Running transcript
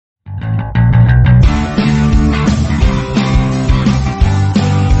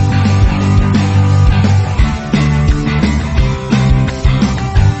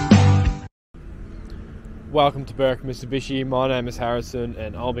welcome to Berwick Mitsubishi. My name is Harrison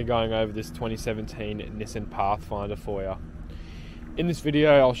and I'll be going over this 2017 NISSAN Pathfinder for you. In this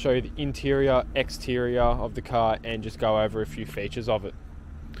video I'll show you the interior, exterior of the car and just go over a few features of it.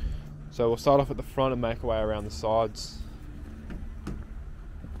 So we'll start off at the front and make our way around the sides.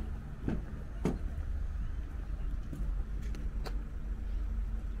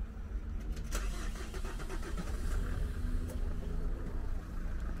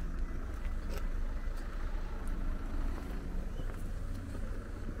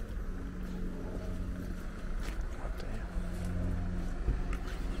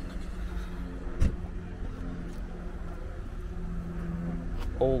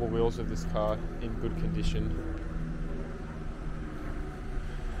 All the wheels of this car in good condition,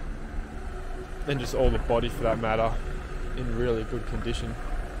 and just all the body for that matter in really good condition.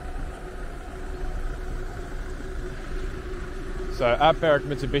 So at Berwick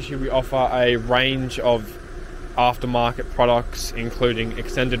Mitsubishi we offer a range of aftermarket products including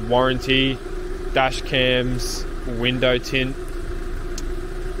extended warranty, dash cams, window tint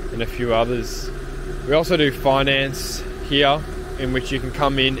and a few others. We also do finance here, in which you can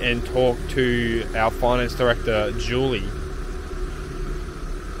come in and talk to our finance director, Julie.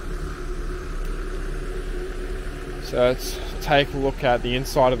 So let's take a look at the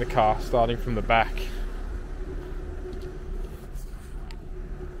inside of the car, starting from the back.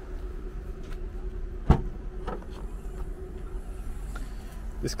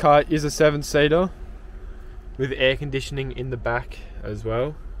 This car is a 7-seater with air conditioning in the back as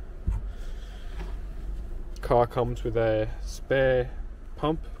well. Car comes with a spare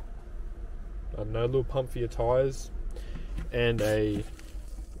pump, a little pump for your tyres, and a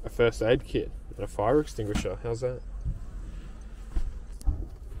first aid kit and a fire extinguisher. How's that?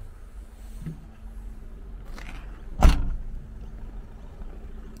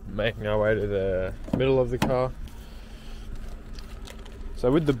 Making our way to the middle of the car.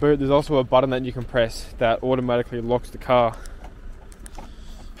 So with the boot there's also a button that you can press that automatically locks the car.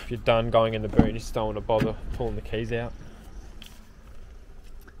 You're done going in the boot and you just don't want to bother pulling the keys out.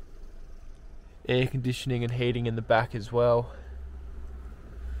 Air conditioning and heating in the back as well.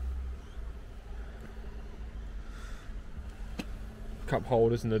 Cup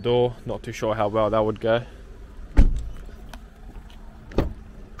holders in the door, not too sure how well that would go.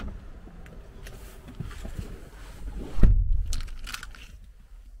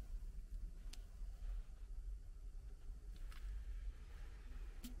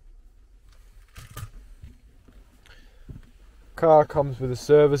 Car comes with a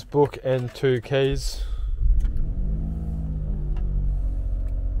service book and 2 keys.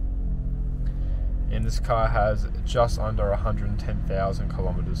 And this car has just under 110,000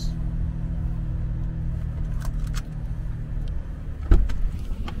 kilometers.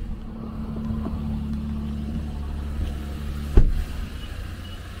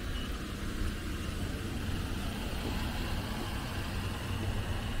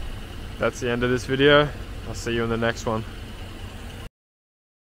 That's the end of this video. I'll see you in the next one.